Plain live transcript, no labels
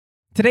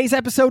Today's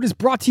episode is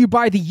brought to you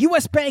by the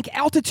U.S. Bank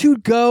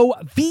Altitude Go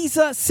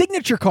Visa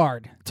Signature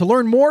Card. To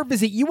learn more,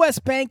 visit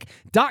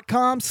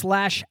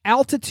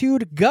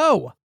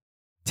usbank.com/altitudego.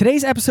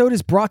 Today's episode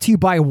is brought to you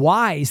by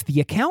Wise,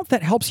 the account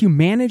that helps you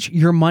manage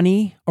your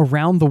money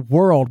around the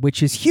world,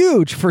 which is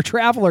huge for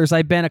travelers.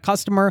 I've been a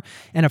customer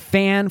and a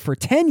fan for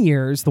 10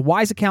 years. The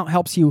Wise account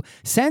helps you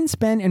send,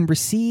 spend, and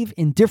receive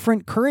in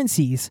different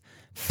currencies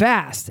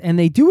fast, and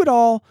they do it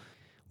all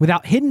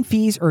without hidden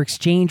fees or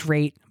exchange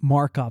rate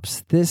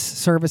markups. This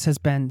service has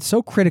been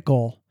so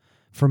critical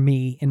for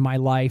me in my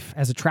life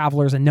as a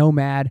traveler, as a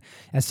nomad,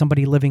 as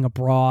somebody living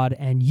abroad.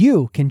 And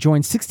you can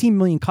join 16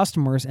 million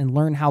customers and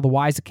learn how the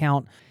Wise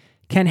account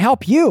can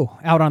help you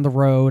out on the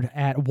road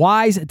at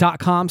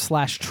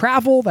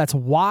wise.com/travel. That's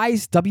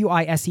wise,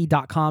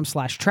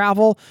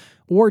 wise.com/travel,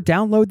 or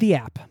download the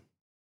app.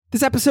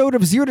 This episode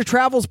of Zero to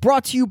Travel is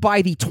brought to you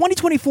by the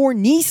 2024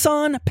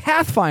 Nissan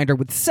Pathfinder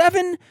with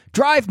 7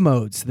 drive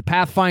modes. The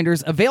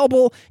Pathfinder's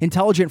available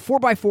intelligent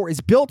 4x4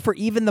 is built for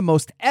even the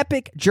most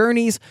epic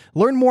journeys.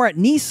 Learn more at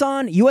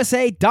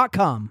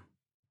nissanusa.com.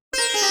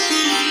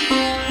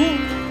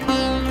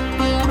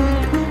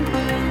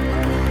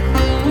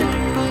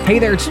 Hey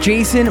there, it's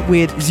Jason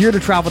with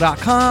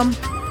ZeroToTravel.com.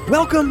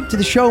 Welcome to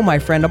the show, my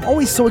friend. I'm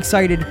always so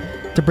excited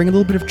to bring a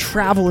little bit of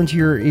travel into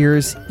your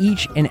ears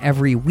each and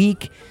every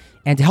week,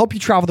 and to help you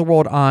travel the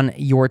world on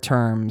your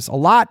terms. A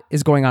lot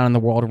is going on in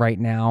the world right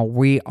now.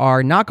 We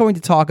are not going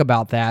to talk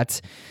about that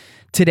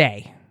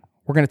today.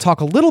 We're going to talk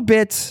a little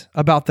bit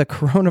about the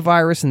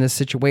coronavirus and this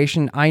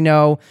situation. I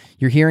know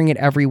you're hearing it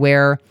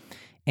everywhere,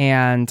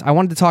 and I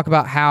wanted to talk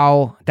about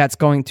how that's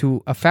going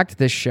to affect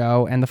this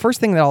show. And the first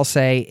thing that I'll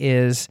say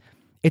is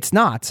it's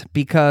not,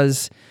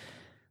 because,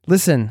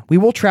 listen, we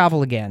will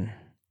travel again.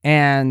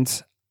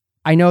 And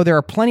I know there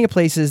are plenty of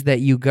places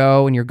that you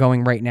go and you're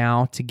going right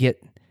now to get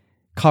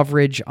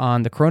coverage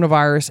on the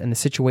coronavirus and the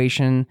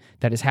situation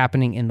that is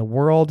happening in the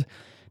world.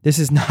 This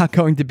is not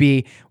going to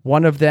be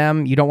one of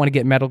them. You don't want to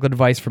get medical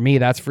advice from me,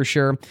 that's for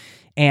sure.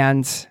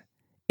 And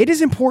it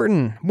is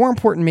important, more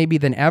important maybe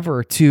than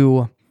ever,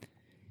 to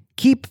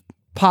keep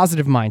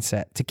positive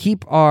mindset, to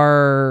keep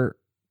our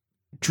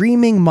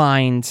dreaming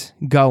mind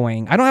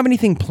going. I don't have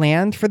anything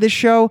planned for this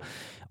show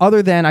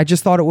other than I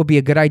just thought it would be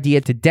a good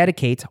idea to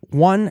dedicate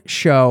one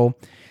show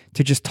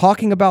to just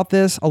talking about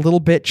this a little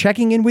bit,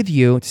 checking in with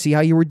you to see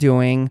how you were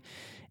doing,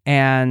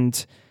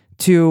 and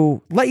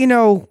to let you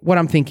know what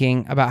I'm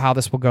thinking about how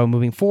this will go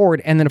moving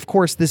forward. And then, of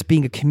course, this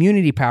being a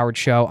community-powered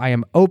show, I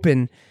am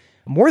open,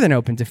 more than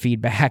open to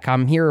feedback.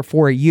 I'm here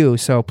for you,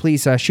 so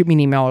please shoot me an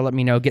email or let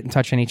me know. Get in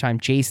touch anytime,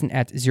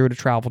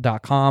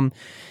 jason@zerototravel.com.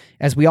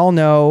 As we all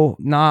know,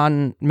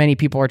 many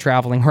people are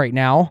traveling right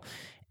now,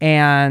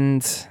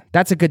 and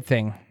that's a good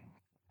thing.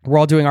 We're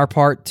all doing our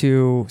part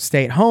to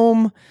stay at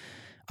home.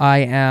 I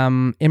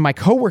am in my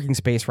co-working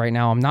space right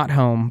now. I'm not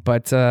home,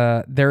 but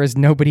there is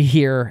nobody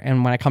here.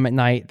 And when I come at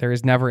night, there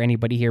is never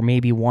anybody here,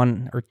 maybe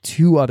 1 or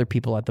 2 other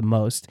people at the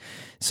most.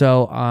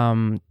 So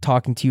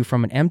talking to you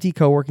from an empty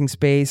co-working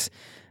space.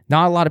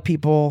 Not a lot of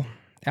people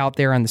out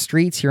there on the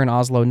streets here in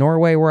Oslo,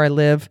 Norway, where I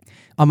live.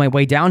 On my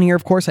way down here,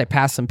 of course, I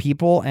passed some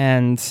people,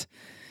 and,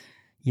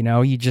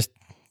 you just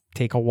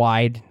take a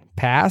wide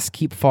pass,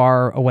 keep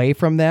far away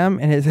from them.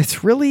 And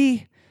it's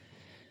really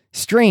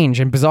strange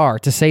and bizarre,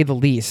 to say the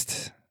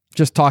least,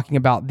 just talking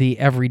about the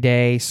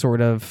everyday sort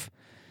of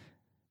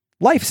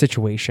life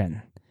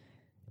situation.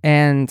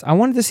 And I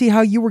wanted to see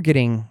how you were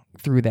getting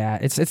through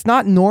that. It's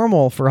not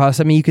normal for us.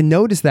 I mean, you can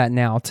notice that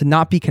now, to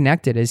not be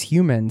connected as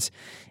humans.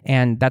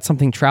 And that's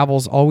something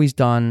travel's always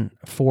done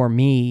for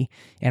me,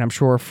 and I'm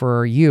sure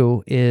for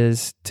you,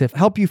 is to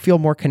help you feel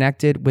more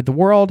connected with the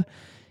world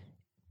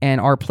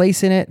and our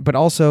place in it, but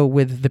also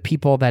with the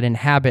people that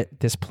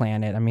inhabit this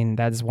planet. I mean,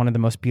 that is one of the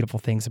most beautiful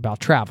things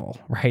about travel,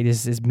 right?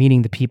 Is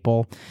meeting the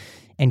people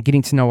and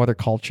getting to know other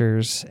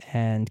cultures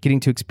and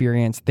getting to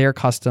experience their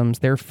customs,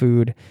 their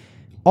food,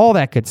 all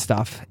that good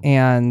stuff.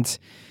 And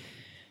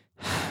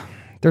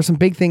there's some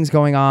big things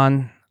going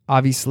on.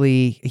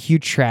 Obviously, a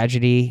huge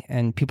tragedy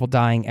and people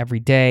dying every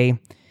day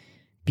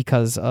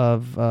because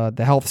of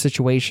the health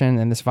situation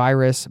and this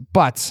virus.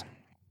 But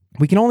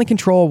we can only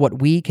control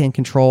what we can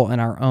control in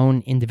our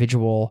own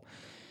individual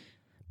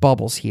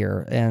bubbles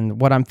here.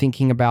 And what I'm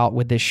thinking about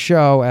with this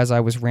show, as I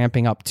was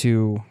ramping up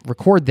to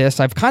record this,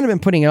 I've kind of been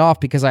putting it off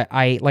because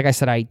I like I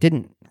said, I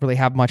didn't really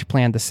have much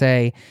planned to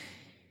say.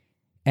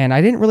 And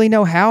I didn't really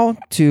know how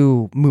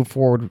to move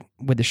forward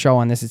with the show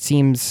on this. It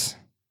seems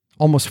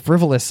almost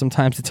frivolous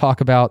sometimes to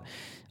talk about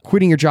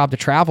quitting your job to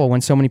travel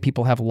when so many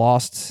people have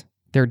lost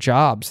their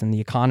jobs and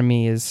the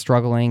economy is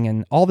struggling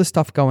and all this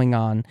stuff going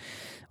on.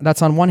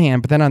 That's on one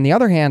hand. But then on the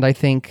other hand, I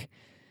think,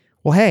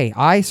 well, hey,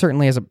 I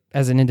certainly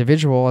as an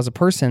individual, as a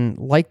person,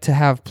 like to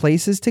have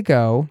places to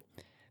go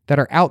that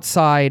are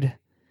outside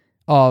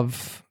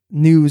of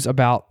news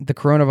about the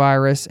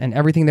coronavirus and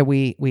everything that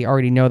we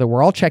already know, that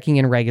we're all checking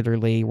in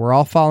regularly. We're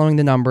all following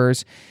the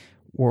numbers.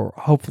 We're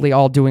hopefully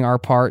all doing our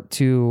part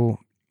to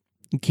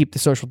keep the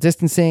social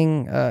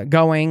distancing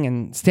going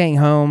and staying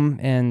home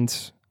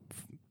and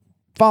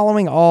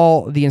following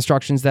all the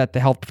instructions that the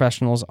health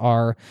professionals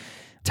are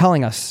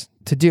telling us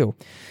to do.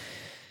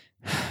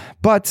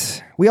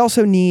 But we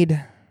also need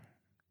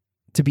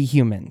to be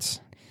humans.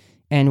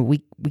 And we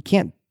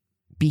can't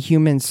be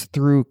humans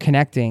through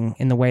connecting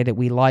in the way that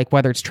we like,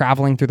 whether it's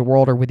traveling through the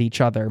world or with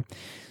each other.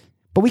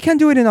 But we can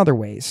do it in other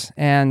ways.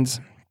 And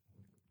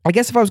I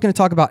guess if I was going to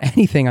talk about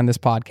anything on this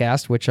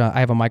podcast, which I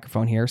have a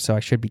microphone here, so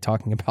I should be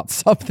talking about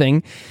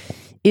something,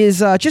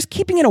 is just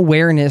keeping an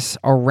awareness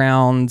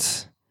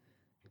around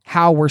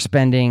how we're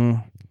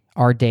spending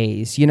our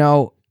days. You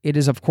know, it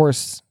is, of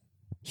course,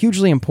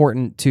 hugely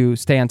important to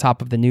stay on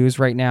top of the news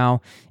right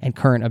now and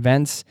current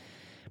events,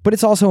 but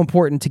it's also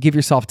important to give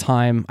yourself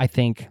time, I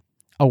think,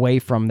 away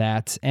from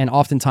that. And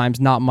oftentimes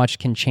not much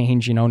can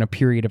change, in a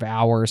period of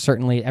hours.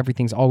 Certainly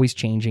everything's always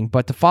changing,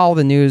 but to follow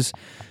the news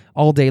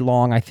all day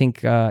long, I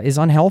think is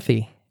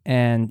unhealthy.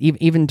 And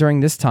even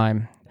during this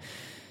time,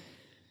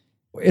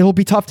 it'll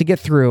be tough to get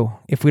through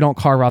if we don't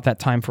carve out that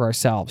time for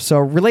ourselves. So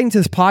relating to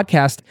this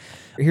podcast,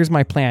 here's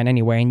my plan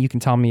anyway, and you can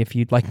tell me if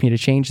you'd like me to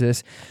change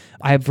this.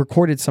 I've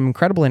recorded some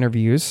incredible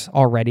interviews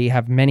already,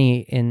 have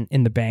many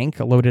in the bank,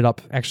 loaded up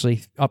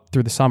actually up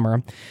through the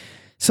summer.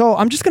 So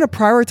I'm just going to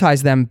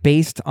prioritize them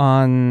based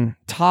on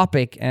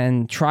topic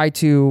and try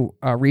to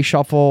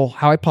reshuffle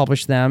how I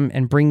publish them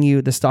and bring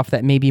you the stuff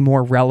that may be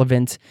more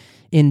relevant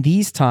in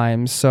these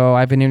times. So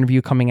I have an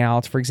interview coming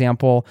out, for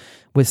example,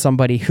 with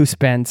somebody who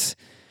spent,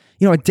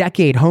 a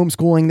decade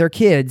homeschooling their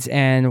kids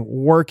and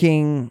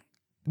working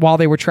while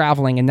they were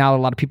traveling. And now a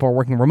lot of people are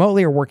working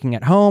remotely or working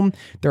at home.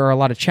 There are a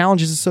lot of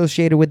challenges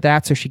associated with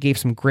that. So she gave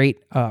some great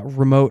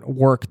remote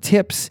work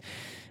tips.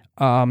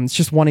 It's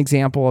just one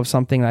example of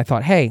something that I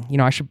thought, hey,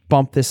 I should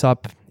bump this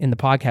up in the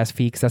podcast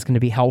feed because that's going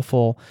to be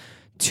helpful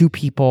to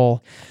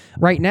people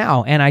right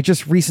now. And I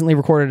just recently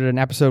recorded an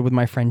episode with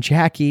my friend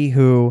Jackie,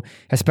 who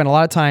has spent a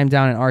lot of time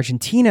down in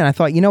Argentina. And I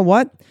thought, you know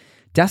what?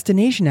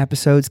 Destination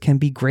episodes can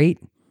be great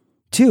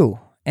too.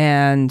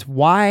 And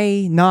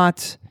why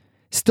not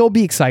still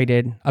be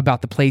excited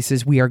about the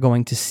places we are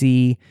going to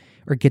see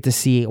or get to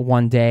see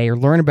one day, or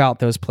learn about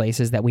those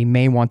places that we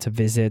may want to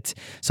visit.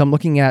 So I'm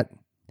looking at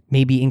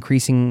maybe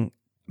increasing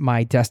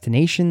my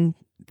destination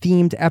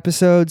themed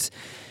episodes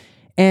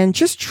and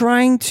just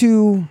trying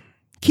to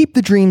keep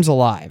the dreams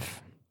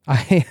alive.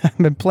 I've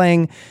been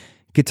playing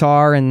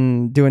guitar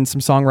and doing some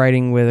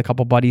songwriting with a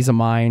couple buddies of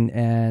mine.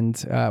 And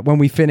when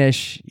we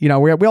finish, we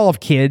all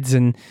have kids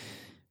and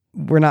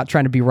we're not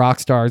trying to be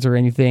rock stars or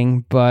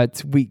anything,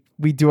 but we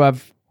do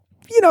have,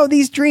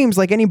 these dreams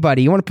like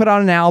anybody. You want to put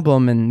out an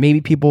album and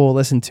maybe people will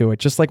listen to it.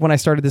 Just like when I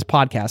started this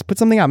podcast, put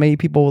something out, maybe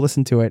people will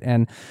listen to it.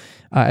 And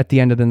at the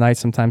end of the night,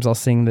 sometimes I'll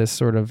sing this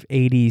sort of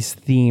 80s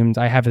themed,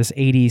 I have this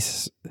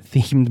 80s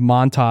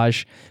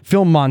themed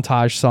film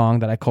montage song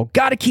that I call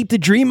Gotta Keep the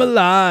Dream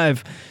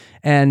Alive.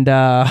 And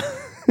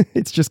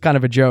it's just kind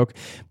of a joke,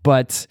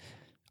 but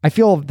I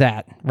feel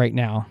that right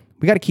now.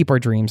 We got to keep our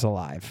dreams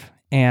alive.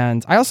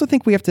 And I also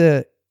think we have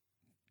to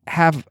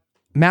have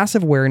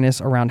massive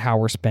awareness around how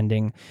we're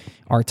spending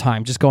our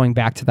time. Just going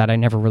back to that, I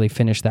never really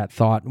finished that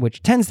thought,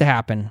 which tends to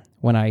happen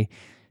when I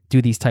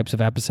do these types of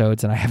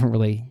episodes, and I haven't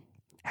really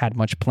had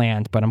much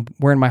planned, but I'm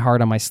wearing my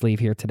heart on my sleeve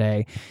here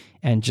today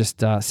and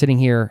just sitting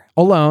here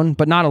alone,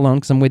 but not alone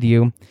because I'm with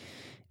you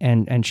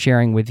and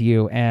sharing with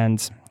you.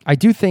 And I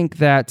do think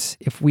that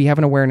if we have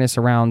an awareness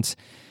around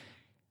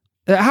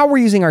how we're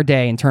using our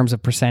day in terms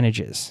of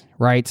percentages,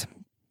 right?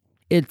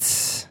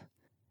 It's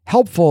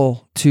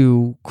helpful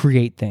to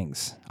create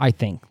things, I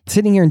think.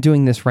 Sitting here and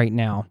doing this right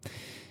now.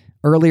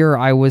 Earlier,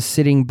 I was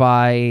sitting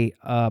by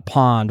a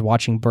pond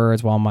watching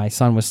birds while my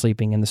son was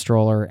sleeping in the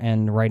stroller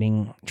and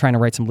trying to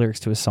write some lyrics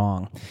to a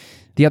song.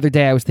 The other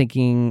day, I was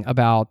thinking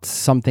about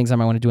some things I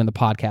might want to do in the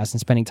podcast and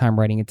spending time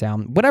writing it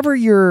down. Whatever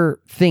your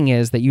thing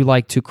is that you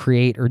like to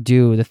create or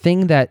do, the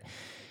things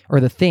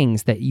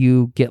that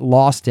you get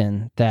lost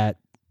in, that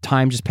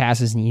time just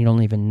passes and you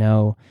don't even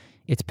know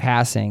it's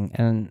passing.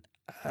 And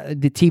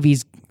the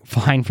TV's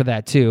fine for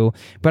that too.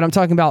 But I'm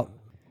talking about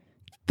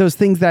those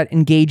things that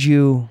engage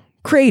you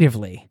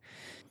creatively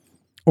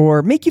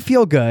or make you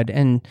feel good,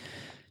 and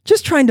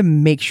just trying to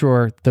make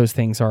sure those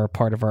things are a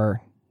part of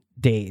our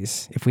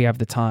days if we have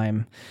the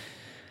time.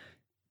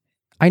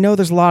 I know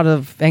there's a lot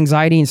of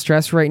anxiety and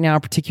stress right now,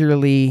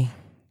 particularly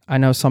I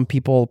know some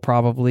people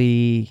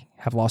probably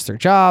have lost their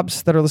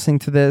jobs that are listening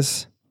to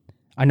this.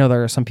 I know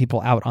there are some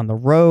people out on the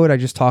road. I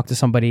just talked to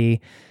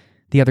somebody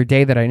the other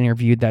day that I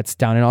interviewed that's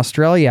down in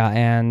Australia,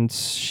 and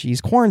she's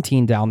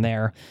quarantined down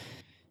there.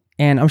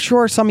 And I'm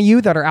sure some of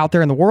you that are out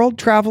there in the world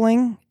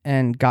traveling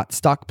and got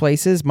stuck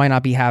places might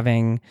not be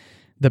having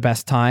the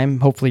best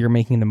time. Hopefully you're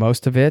making the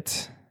most of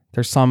it.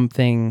 There's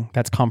something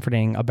that's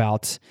comforting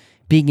about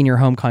being in your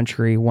home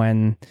country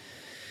when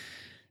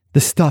the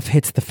stuff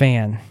hits the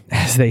fan,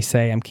 as they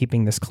say. I'm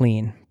keeping this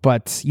clean,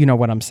 but you know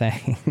what I'm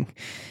saying.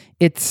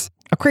 It's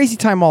a crazy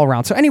time all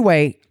around. So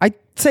anyway, I'd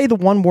say the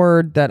one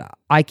word that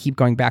I keep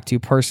going back to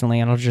personally,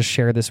 and I'll just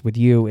share this with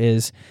you,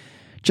 is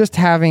just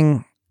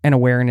having an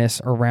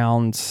awareness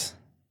around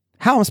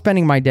how I'm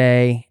spending my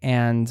day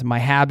and my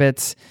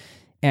habits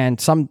And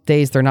some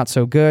days they're not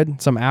so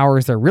good. Some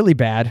hours they're really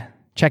bad,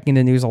 checking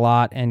the news a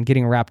lot and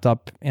getting wrapped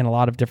up in a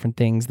lot of different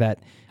things that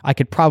I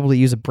could probably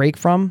use a break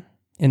from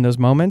in those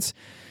moments.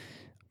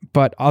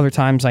 But other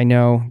times I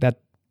know that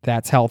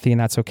that's healthy and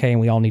that's okay,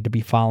 and we all need to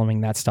be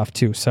following that stuff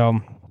too. So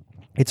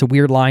it's a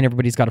weird line.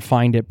 Everybody's got to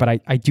find it.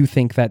 But I do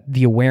think that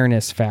the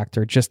awareness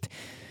factor, just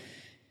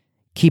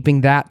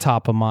keeping that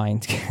top of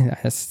mind,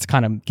 it's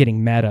kind of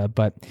getting meta,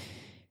 but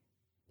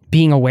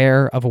being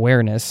aware of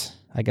awareness,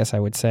 I guess I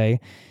would say,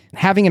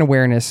 having an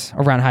awareness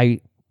around how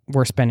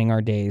we're spending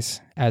our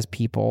days as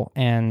people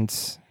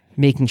and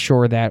making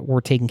sure that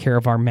we're taking care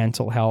of our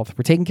mental health.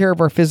 We're taking care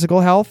of our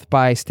physical health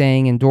by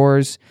staying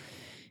indoors,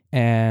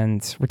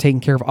 and we're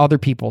taking care of other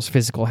people's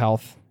physical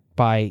health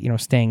by,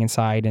 staying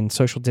inside and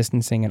social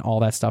distancing and all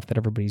that stuff that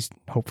everybody's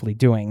hopefully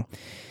doing.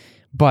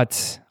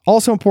 But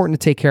also important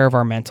to take care of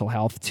our mental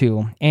health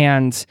too.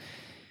 And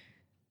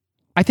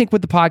I think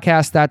with the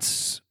podcast,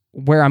 that's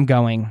where I'm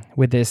going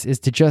with this, is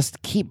to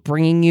just keep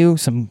bringing you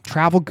some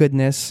travel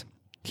goodness,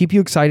 keep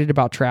you excited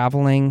about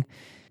traveling,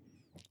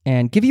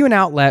 and give you an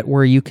outlet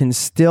where you can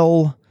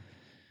still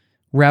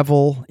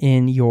revel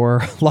in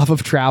your love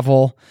of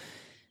travel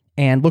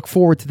and look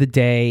forward to the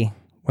day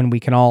when we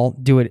can all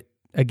do it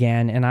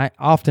again. And I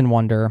often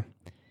wonder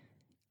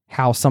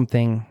how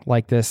something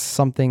like this,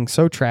 something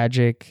so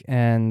tragic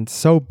and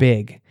so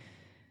big,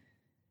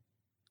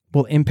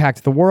 will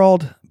impact the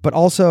world, but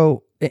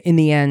also in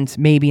the end,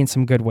 maybe in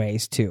some good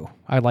ways too.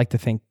 I'd like to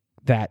think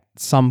that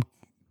some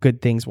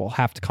good things will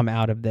have to come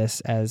out of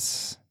this,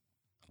 as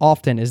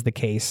often is the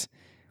case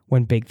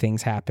when big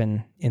things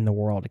happen in the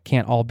world. It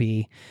can't all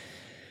be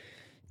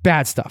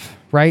bad stuff,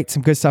 right?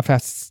 Some good stuff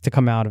has to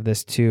come out of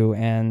this too.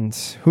 And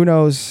who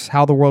knows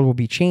how the world will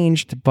be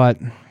changed, but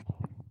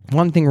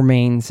one thing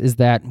remains is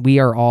that we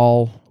are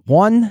all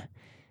one,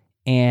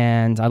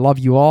 and I love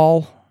you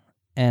all,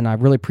 and I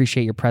really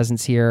appreciate your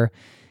presence here.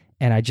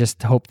 And I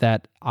just hope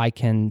that I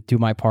can do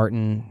my part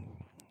in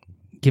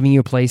giving you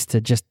a place to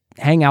just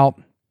hang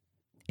out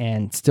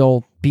and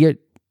still be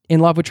in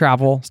love with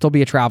travel, still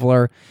be a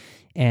traveler,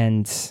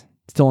 and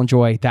still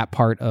enjoy that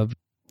part of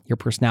your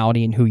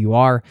personality and who you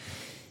are.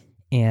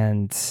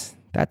 And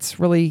that's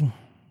really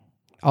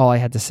all I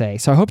had to say.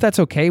 So I hope that's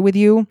okay with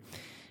you.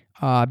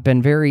 I've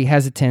been very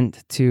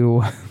hesitant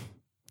to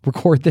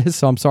record this,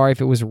 so I'm sorry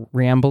if it was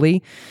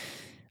rambly.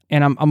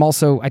 And I'm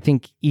also, I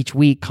think, each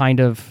week kind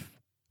of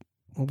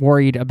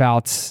worried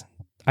about,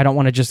 I don't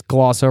want to just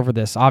gloss over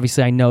this.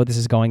 Obviously, I know this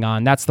is going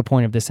on. That's the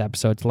point of this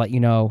episode, to let you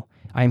know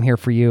I'm here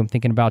for you. I'm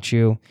thinking about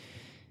you.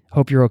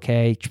 Hope you're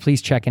okay.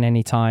 Please check in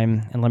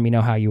anytime and let me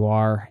know how you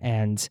are.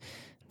 And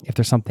if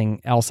there's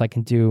something else I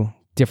can do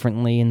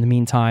differently in the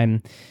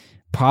meantime,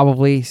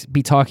 probably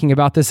be talking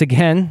about this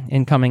again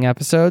in coming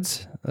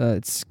episodes.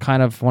 It's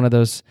kind of one of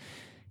those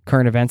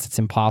current events it's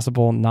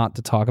impossible not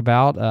to talk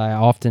about. I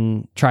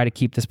often try to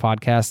keep this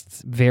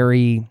podcast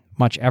very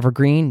much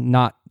evergreen,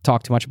 not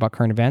talk too much about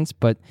current events,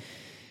 but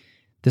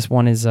this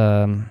one is,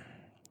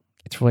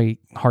 it's really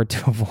hard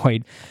to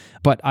avoid.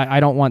 But I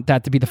don't want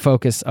that to be the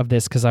focus of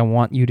this, because I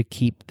want you to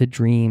keep the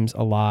dreams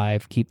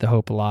alive, keep the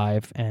hope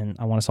alive, and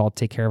I want us all to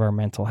take care of our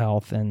mental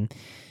health, and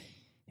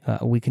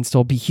we can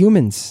still be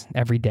humans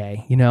every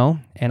day,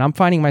 And I'm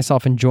finding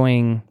myself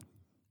enjoying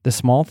the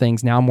small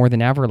things now more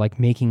than ever, like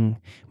making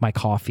my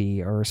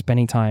coffee or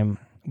spending time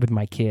with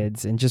my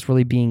kids and just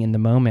really being in the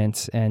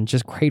moment, and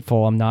just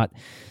grateful I'm not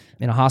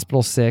in a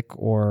hospital sick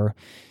or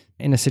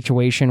in a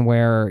situation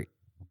where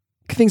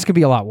things could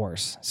be a lot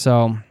worse.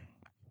 So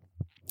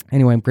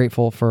anyway, I'm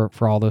grateful for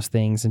all those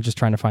things, and just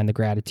trying to find the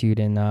gratitude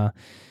in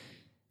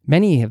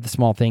many of the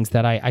small things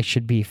that I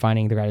should be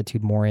finding the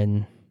gratitude more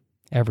in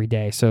every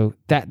day. So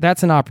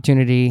that's an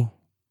opportunity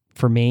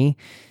for me.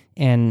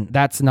 And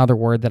that's another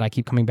word that I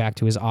keep coming back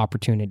to, is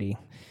opportunity.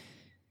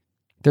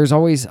 There's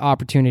always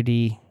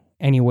opportunity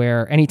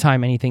anywhere,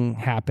 anytime anything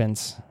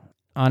happens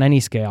on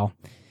any scale.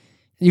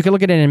 You can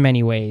look at it in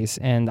many ways.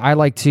 And I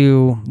like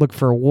to look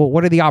for,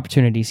 what are the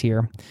opportunities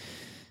here?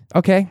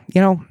 Okay,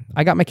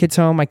 I got my kids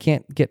home. I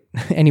can't get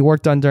any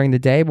work done during the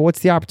day, but what's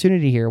the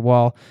opportunity here?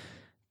 Well,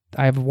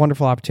 I have a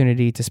wonderful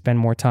opportunity to spend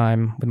more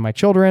time with my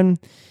children.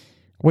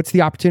 What's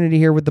the opportunity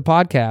here with the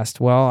podcast?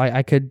 Well,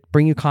 I could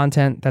bring you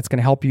content that's going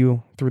to help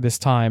you through this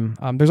time.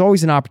 There's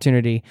always an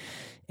opportunity,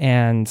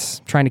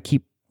 and trying to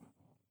keep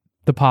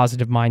the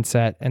positive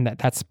mindset, and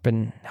that's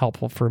been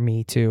helpful for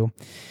me too.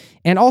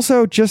 And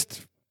also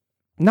just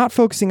not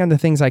focusing on the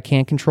things I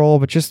can't control,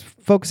 but just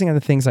focusing on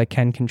the things I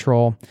can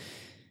control.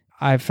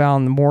 I've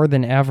found more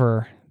than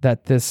ever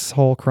that this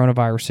whole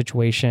coronavirus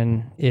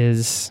situation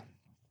is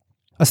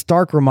a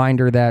stark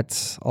reminder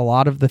that a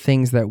lot of the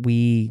things that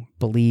we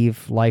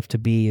believe life to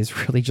be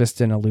is really just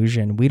an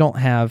illusion. We don't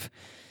have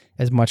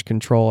as much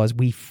control as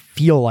we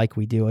feel like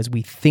we do, as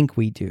we think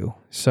we do.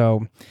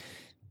 So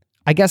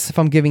I guess if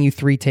I'm giving you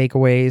 3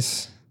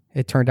 takeaways,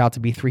 it turned out to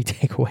be 3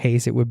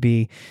 takeaways. It would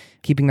be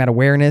keeping that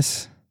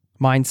awareness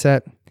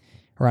mindset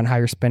around how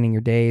you're spending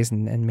your days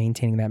and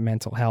maintaining that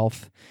mental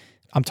health.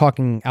 I'm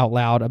talking out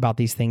loud about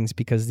these things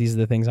because these are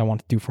the things I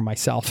want to do for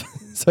myself.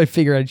 So I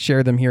figured I'd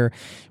share them here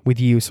with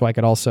you so I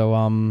could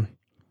also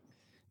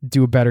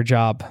do a better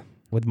job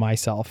with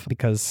myself,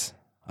 because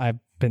I've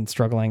been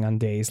struggling on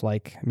days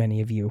like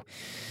many of you,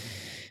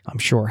 I'm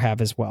sure,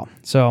 have as well.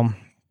 So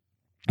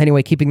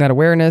anyway, keeping that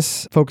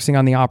awareness, focusing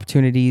on the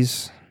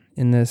opportunities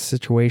in this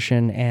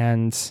situation,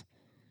 and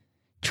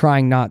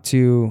trying not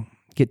to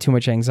get too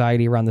much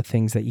anxiety around the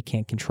things that you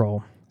can't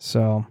control.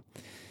 So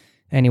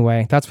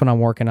anyway, that's what I'm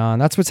working on.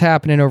 That's what's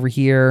happening over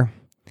here.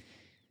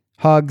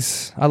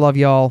 Hugs. I love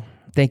y'all.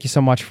 Thank you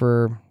so much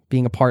for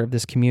being a part of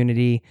this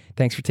community.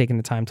 Thanks for taking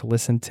the time to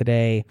listen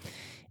today.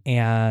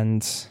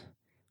 And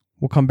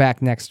we'll come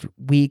back next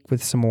week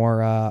with some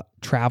more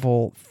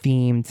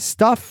travel-themed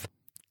stuff.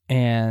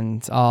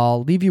 And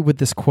I'll leave you with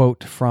this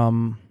quote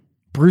from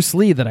Bruce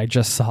Lee that I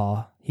just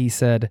saw. He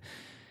said,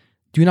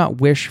 "Do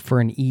not wish for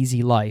an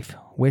easy life.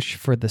 Wish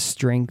for the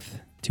strength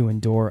to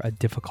endure a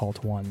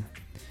difficult one."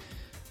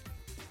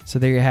 So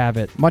there you have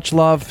it. Much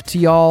love to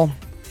y'all,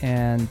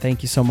 and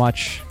thank you so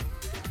much.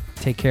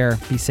 Take care,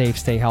 be safe,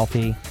 stay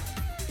healthy,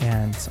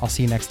 and I'll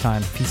see you next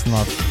time. Peace and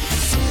love.